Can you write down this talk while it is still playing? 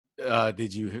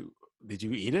Did you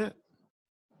eat it?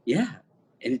 Yeah,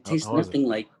 and it tastes How was it? nothing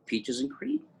like peaches and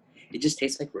cream. It just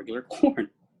tastes like regular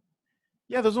corn.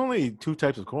 Yeah, there's only two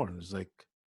types of corn. There's like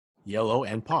yellow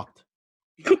and popped.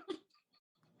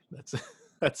 That's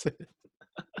that's it.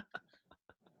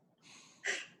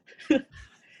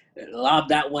 Lob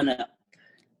that one up.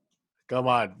 Come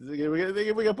on, we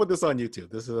gotta put this on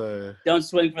YouTube. This is Don't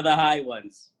swing for the high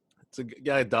ones. it's a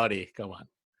guy, Dottie. Come on,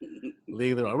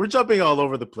 leave it on. We're jumping all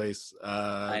over the place.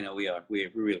 I know we are. We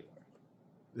really are.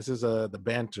 This is the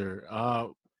banter.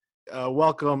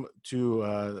 Welcome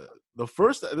to the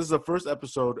first. This is the first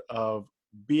episode of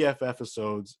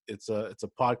BFFisodes. It's a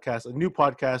podcast, a new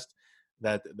podcast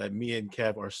that me and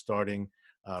Kev are starting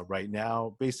right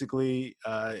now. Basically,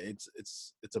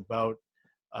 it's about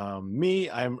me.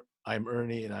 I'm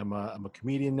Ernie, and I'm a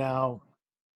comedian now.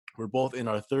 We're both in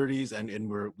our 30s, and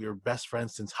we're best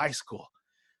friends since high school,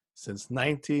 since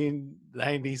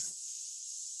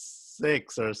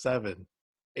 1996 or 7,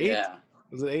 8. Yeah.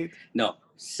 Was it 8? No,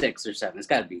 6 or 7. It's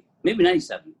got to be. Maybe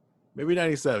 97. Maybe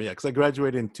 97. Yeah, because I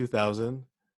graduated in 2000.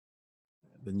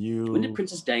 Then you. When did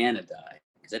Princess Diana die?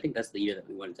 Because I think that's the year that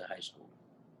we went to high school.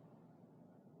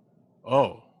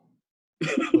 Oh.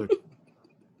 Look,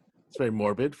 it's very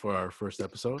morbid for our first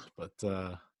episode, but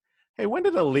hey, when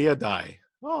did Aaliyah die?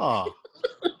 Oh.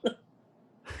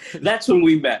 That's when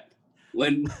we met.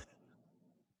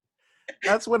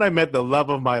 That's when I met the love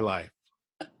of my life.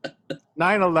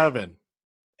 9/11.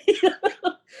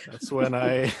 That's when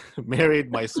I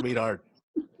married my sweetheart.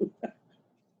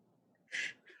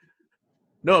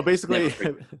 No, basically,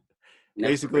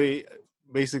 we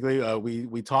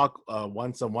talk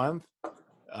once a month,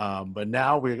 but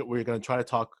now we're gonna try to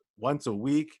talk once a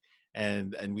week,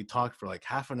 and we talk for like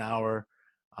half an hour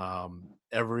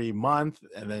every month,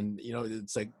 and then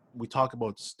it's like we talk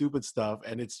about stupid stuff,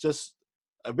 and it's just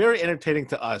very entertaining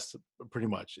to us. Pretty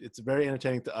much, it's very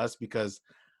entertaining to us because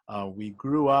we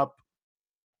grew up.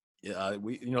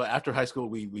 We after high school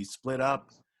we split up,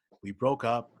 we broke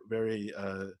up, very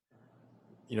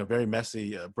very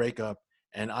messy breakup,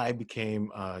 and I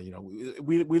became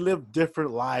we live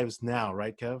different lives now,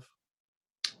 right, Kev?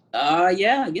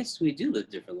 Yeah, I guess we do live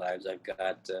different lives. I've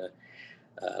got,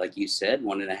 like you said,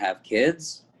 1.5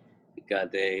 kids. We've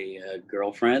got a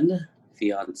girlfriend,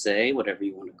 fiance, whatever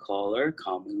you want to call her,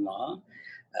 common law.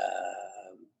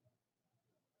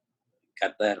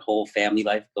 Got that whole family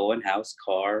life going, house,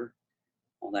 car,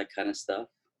 all that kind of stuff.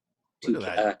 Look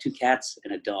at that. 2 cats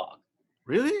and a dog.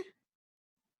 Really?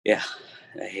 Yeah,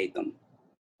 I hate them.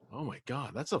 Oh my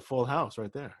God, that's a full house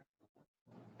right there.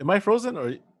 Am I frozen,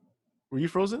 or were you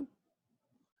frozen?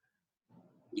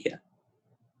 Yeah.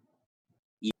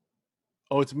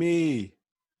 Oh, it's me.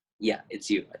 Yeah, it's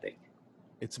you, I think.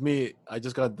 It's me. I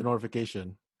just got the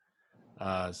notification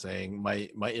saying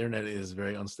my internet is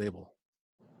very unstable.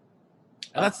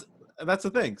 And that's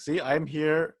the thing. See, I'm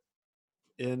here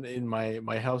in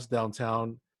my house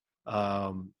downtown.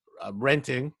 I'm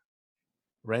renting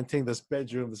this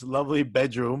bedroom, this lovely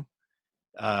bedroom.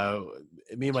 Me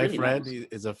and my really friend nice.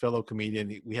 is a fellow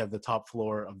comedian. We have the top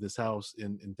floor of this house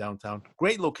in downtown.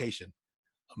 Great location,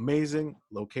 amazing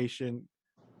location.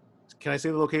 Can I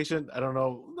say the location? I don't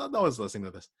know. No one's listening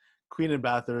to this. Queen and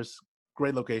Bathurst,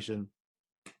 great location,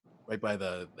 right by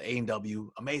the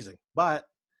A&W. Amazing, but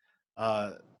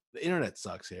the internet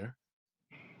sucks here,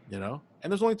 and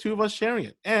there's only 2 of us sharing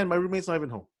it, and my roommate's not even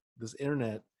home. This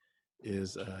internet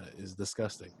is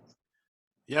disgusting.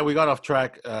 Yeah, we got off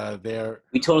track there.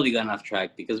 We totally got off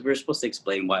track because we're supposed to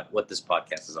explain what this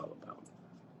podcast is all about.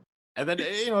 And then,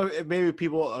 maybe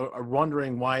people are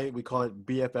wondering why we call it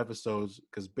BFFisodes,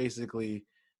 because basically,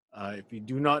 if you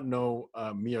do not know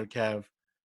me or Kev,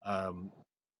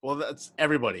 well, that's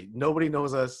everybody. Nobody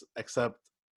knows us except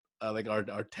like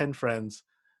our 10 friends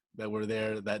that were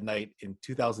there that night in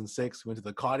 2006. We went to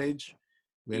the Cottage.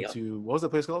 We went to, what was the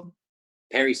place called?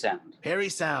 Parry Sound. Parry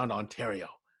Sound, Ontario.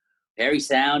 Parry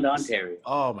Sound, Ontario.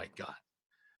 Oh my God.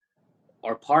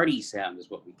 Or Party Sound is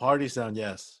what we call Party Sound,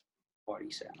 yes. Party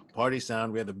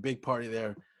Sound. We had a big party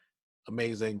there.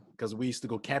 Amazing. Because we used to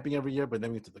go camping every year, but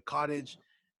then we went to the Cottage.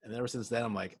 And ever since then,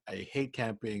 I'm like, I hate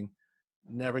camping.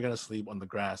 Never going to sleep on the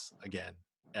grass again,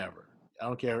 ever. I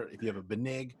don't care if you have a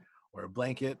Benig or a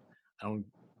blanket. I'm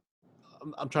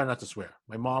trying not to swear.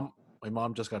 My mom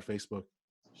just got Facebook.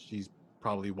 She's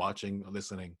probably watching or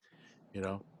listening,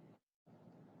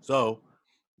 So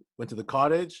went to the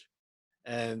Cottage,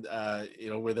 and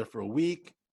we're there for a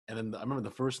week. And then I remember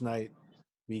the first night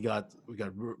we got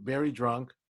very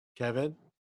drunk, Kevin.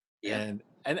 Yeah.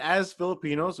 And as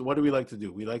Filipinos, what do we like to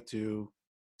do? We like to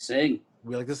sing.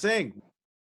 We like to sing.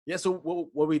 Yeah, so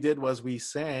what we did was we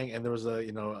sang, and there was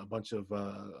a bunch of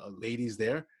ladies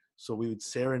there, so we would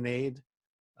serenade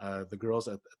the girls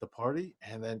at the party,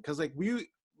 and then because like we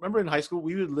remember in high school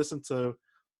we would listen to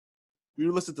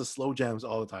slow jams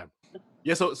all the time.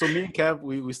 Yeah, so me and Kev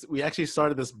we actually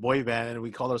started this boy band, and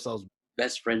we called ourselves.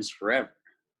 Best friends forever.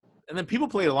 And then people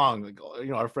played along, like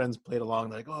our friends played along,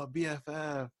 like oh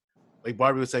BFF, like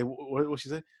Barbie would say, what she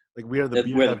say, like we are the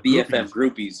We're the BFF BFF groupies,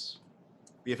 groupies.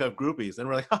 BFF groupies, and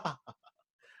we're like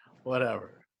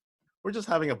whatever. We're just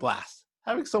having a blast,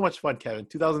 having so much fun, Kevin.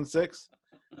 2006,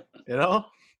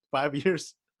 5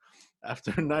 years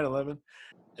after 9/11,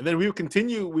 and then we would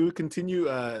continue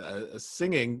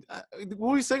singing. What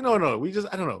were we sing? No, we just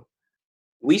I don't know.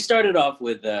 We started off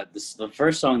with the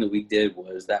first song that we did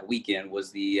was that weekend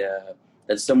was the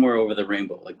that's somewhere over the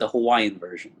rainbow, like the Hawaiian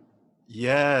version.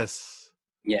 Yes.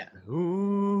 Yeah.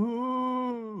 Ooh.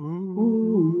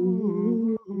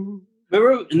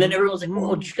 Remember? And then everyone was like,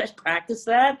 "Oh, did you guys practice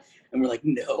that?" And we're like,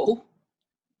 "No,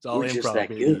 It's all we're just improv, that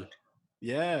baby. good.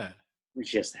 Yeah. We're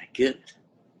just that good."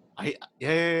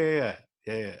 Yeah.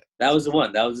 That was the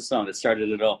one. That was the song that started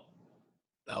it all.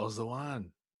 That was the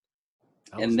one.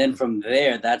 And then from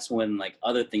there, that's when like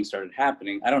other things started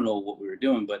happening. I don't know what we were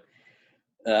doing, but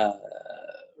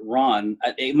Ron,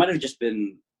 it might have just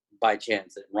been by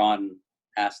chance that Ron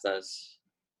asked us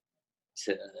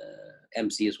to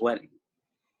MC his wedding.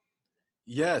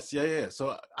 Yes, yeah.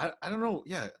 So I don't know.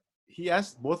 Yeah, he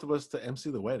asked both of us to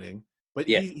MC the wedding, but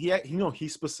Yeah. he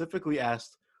specifically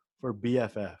asked for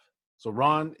BFF. So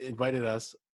Ron invited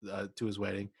us to his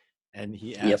wedding, and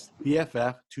he asked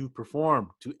BFF to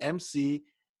perform, to MC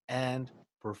and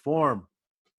perform.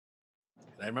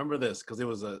 And I remember this because it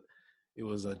was a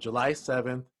July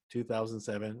 7th,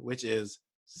 2007, which is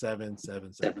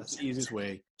 777. That's the easiest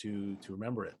way to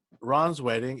remember it. Ron's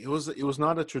wedding. It was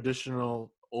not a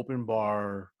traditional open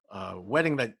bar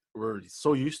wedding that we're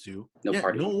so used to. No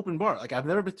party. No open bar. Like I've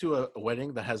never been to a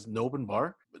wedding that has no open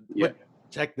bar. But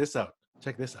check this out.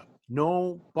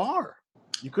 No bar.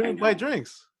 You couldn't buy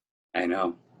drinks. I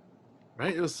know.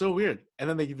 Right? It was so weird. And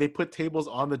then they put tables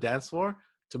on the dance floor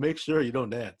to make sure you don't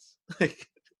dance. Like,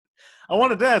 I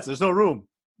want to dance. There's no room.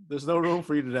 There's no room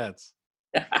for you to dance.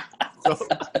 So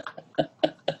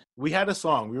we had a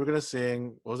song. We were going to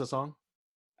sing. What was the song?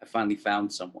 I Finally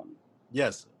Found Someone.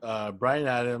 Yes. Bryan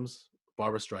Adams,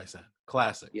 Barbra Streisand.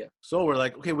 Classic. Yeah. So we're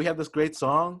like, okay, we have this great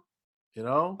song,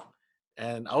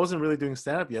 and I wasn't really doing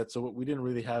stand-up yet, so we didn't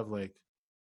really have like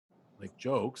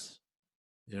jokes,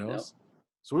 No.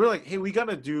 So we were like, hey, we got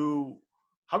to do,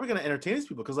 how are we going to entertain these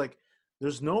people? Because like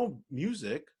there's no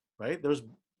music, right? There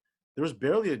was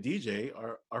barely a DJ.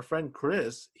 Our friend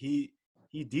Chris, he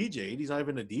DJ'd. He's not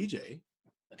even a DJ.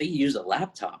 I think he used a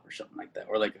laptop or something like that,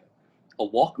 or like a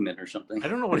Walkman or something. I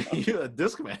don't know what he used, a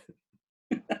Discman.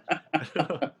 I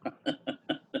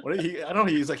don't know.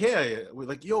 He's like, hey, we're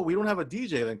like, yo, we don't have a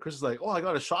DJ. Then Chris is like, oh, I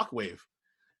got a Shockwave.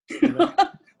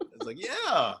 It's like,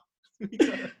 yeah.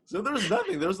 So there was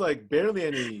nothing. There was like barely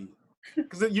any,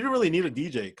 because you didn't really need a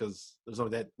DJ because there's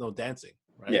no dancing,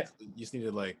 right? Yeah. You just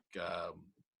needed like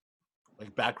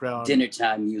background dinner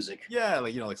time music. Yeah,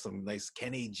 like some nice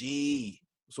Kenny G.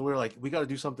 So we were like, we got to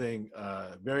do something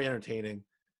very entertaining.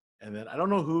 And then I don't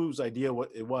know whose idea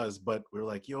what it was, but we were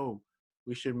like, yo,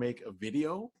 we should make a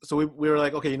video. So we were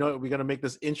like, okay, we're gonna make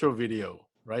this intro video,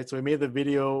 right? So we made the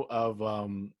video of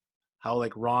how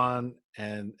like Ron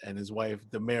and his wife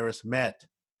Damaris met,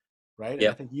 right? Yeah.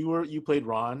 I think you played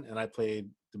Ron and I played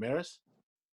Damaris.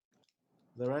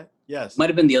 Is that right? Yes. Might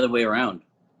have been the other way around.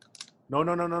 No.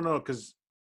 Because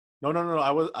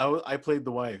I played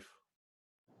the wife.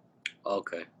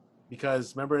 Okay.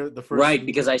 Because remember the first. Right,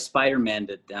 because I Spider-Maned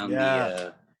it down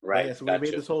the. Right. Yeah, so we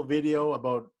made this whole video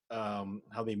about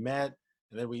how they met,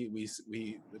 and then we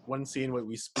one scene where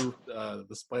we spoofed the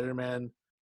Spider-Man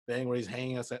thing where he's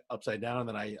hanging us upside down, and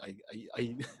then I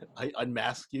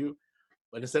unmasked you,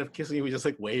 but instead of kissing you, we just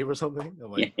like wave or something.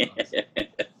 I'm like,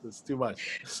 it's too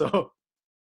much. So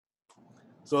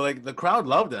like the crowd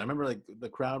loved it. I remember like the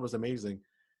crowd was amazing.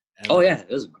 And, it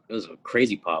was a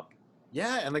crazy pop.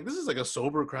 Yeah, and like this is like a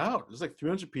sober crowd. There's like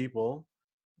 300 people,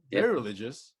 very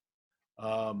religious.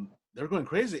 They're going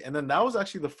crazy, and then that was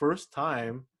actually the first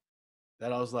time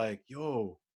that I was like,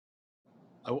 "Yo,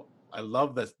 I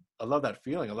love that. I love that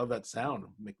feeling. I love that sound.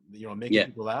 Making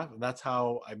people laugh." And that's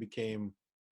how I became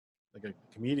like a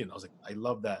comedian. I was like, "I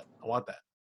love that. I want that."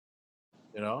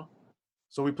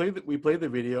 So we played the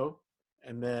video,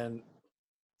 and then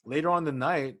later on the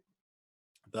night,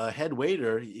 the head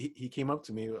waiter he came up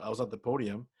to me. I was at the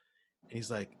podium, and he's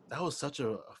like, "That was such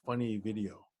a funny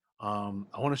video. I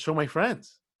want to show my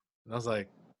friends." And I was like,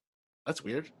 "That's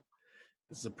weird."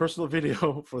 it's a personal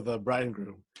video for the bride and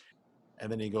groom.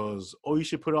 And then he goes, "Oh, you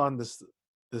should put on this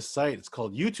site. It's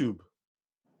called YouTube."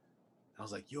 I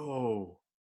was like, "Yo,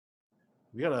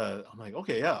 we gotta." I'm like,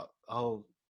 "Okay, yeah, I'll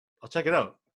check it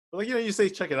out." But like, you say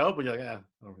check it out, but you're like, "Yeah,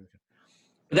 I don't really care."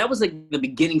 That was like the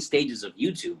beginning stages of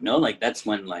YouTube, no? Like that's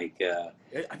when like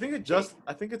I think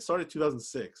it started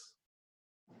 2006,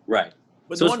 right.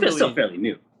 but So no it's one still really, fairly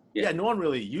new. Yeah. yeah, no one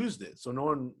really used it, so no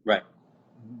one Right.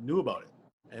 knew about it.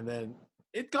 And then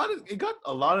it got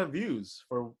a lot of views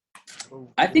for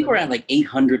I what think I we're made. at like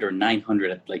 800 or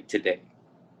 900 at like today.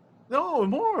 No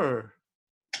more.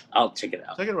 I'll check it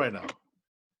out. Check it right now.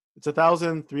 It's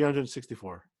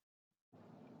 1,364.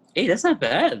 Hey, that's not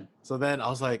bad. So then I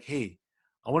was like, hey,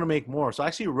 I want to make more. So I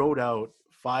actually wrote out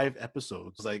 5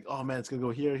 episodes. I was like, oh man, it's gonna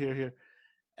go here, here, here.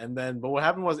 And then, but what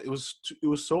happened was it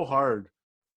was so hard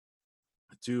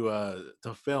to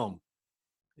film.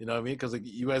 You know what I mean? Because like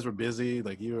you guys were busy.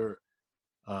 Like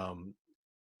um,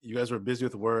 you guys were busy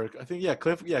with work. I think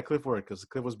Cliff worked because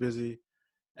Cliff was busy.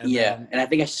 And Yeah, then and I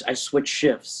think I switched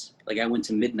shifts. Like I went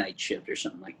to midnight shift or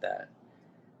something like that.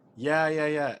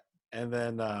 yeah. And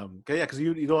then because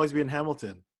you'd always be in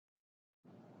Hamilton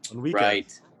on weekends.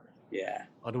 Right. Yeah.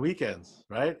 On the weekends,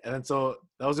 right? And then so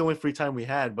that was the only free time we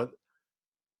had. But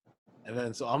and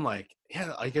then so I'm like,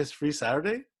 yeah, I guess free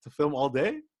Saturday to film all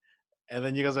day. And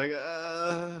then you guys are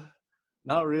like,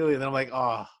 not really. And then I'm like,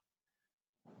 oh,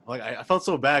 like I felt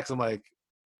so bad because I'm like,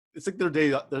 it's like their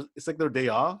day. It's like their day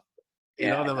off, you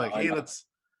know. Yeah, And I I'm like, know, I hey, know.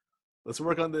 let's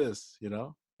work on this, you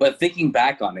know. But thinking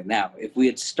back on it now, if we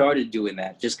had started doing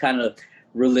that, just kind of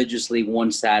religiously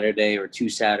one Saturday or 2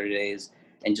 Saturdays,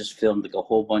 and just filmed like a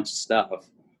whole bunch of stuff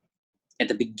at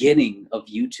the beginning of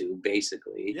YouTube,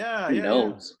 basically, who Yeah.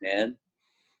 knows, man?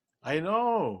 I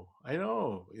know.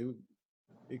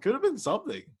 It could have been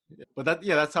something, but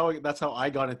that's how I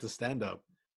got into stand up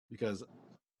because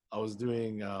I was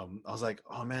doing. I was like,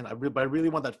 oh man, I really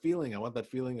want that feeling. I want that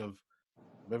feeling of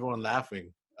everyone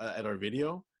laughing at our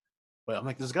video. But I'm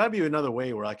like, there's got to be another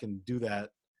way where I can do that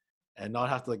and not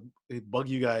have to like bug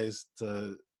you guys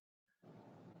to,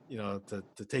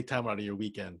 to take time out of your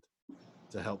weekend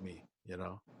to help me, you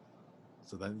know.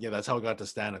 So then, yeah, that's how I got to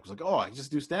stand up. I was like, oh, I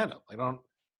just do stand up. I don't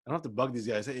have to bug these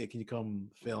guys. Hey, can you come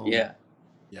film? Yeah,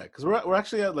 Yeah, because we're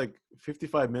actually at like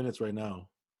 55 minutes right now,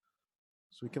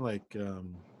 so we can like I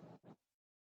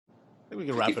think we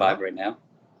can wrap it 55 up. right now.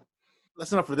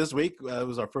 That's enough for this week. It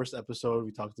was our first episode.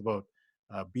 We talked about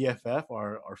BFF,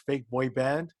 our fake boy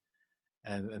band,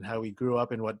 and how we grew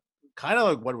up and what kind of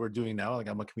like what we're doing now. Like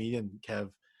I'm a comedian. Kev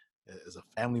is a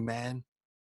family man.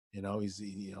 You know,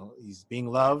 he's being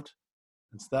loved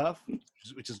and stuff,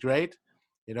 which is great.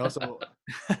 You know, so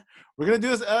we're gonna do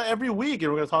this every week,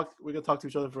 and we're gonna talk to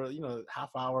each other for half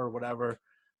hour or whatever.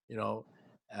 You know,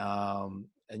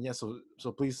 and yeah, so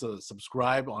please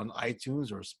subscribe on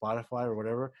iTunes or Spotify or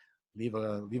whatever. Leave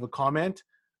a comment,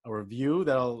 a review.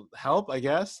 That'll help, I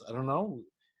guess. I don't know.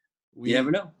 You never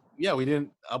We know. Yeah, we didn't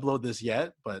upload this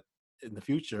yet, but in the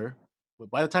future, but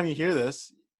by the time you hear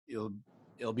this, it'll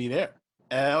be there.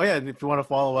 Oh yeah, and if you want to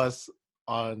follow us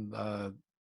on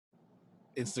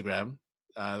Instagram,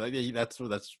 that's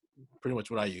pretty much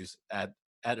what I use at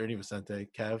Ernie Vicente.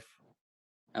 Kev.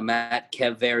 I'm at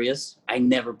Kev Varias. I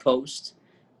never post,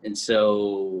 and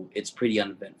so it's pretty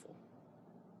uneventful.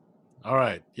 All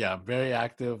right, yeah, I'm very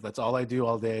active. That's all I do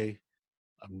all day.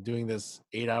 I'm doing this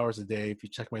 8 hours a day. If you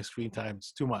check my screen time,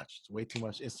 it's too much. It's way too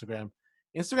much. Instagram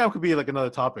could be like another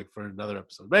topic for another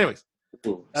episode. But anyways,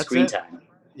 Ooh, that's screen it. time.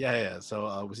 Yeah.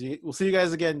 So we'll see you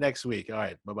guys again next week. All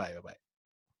right. Bye bye.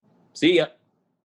 See ya.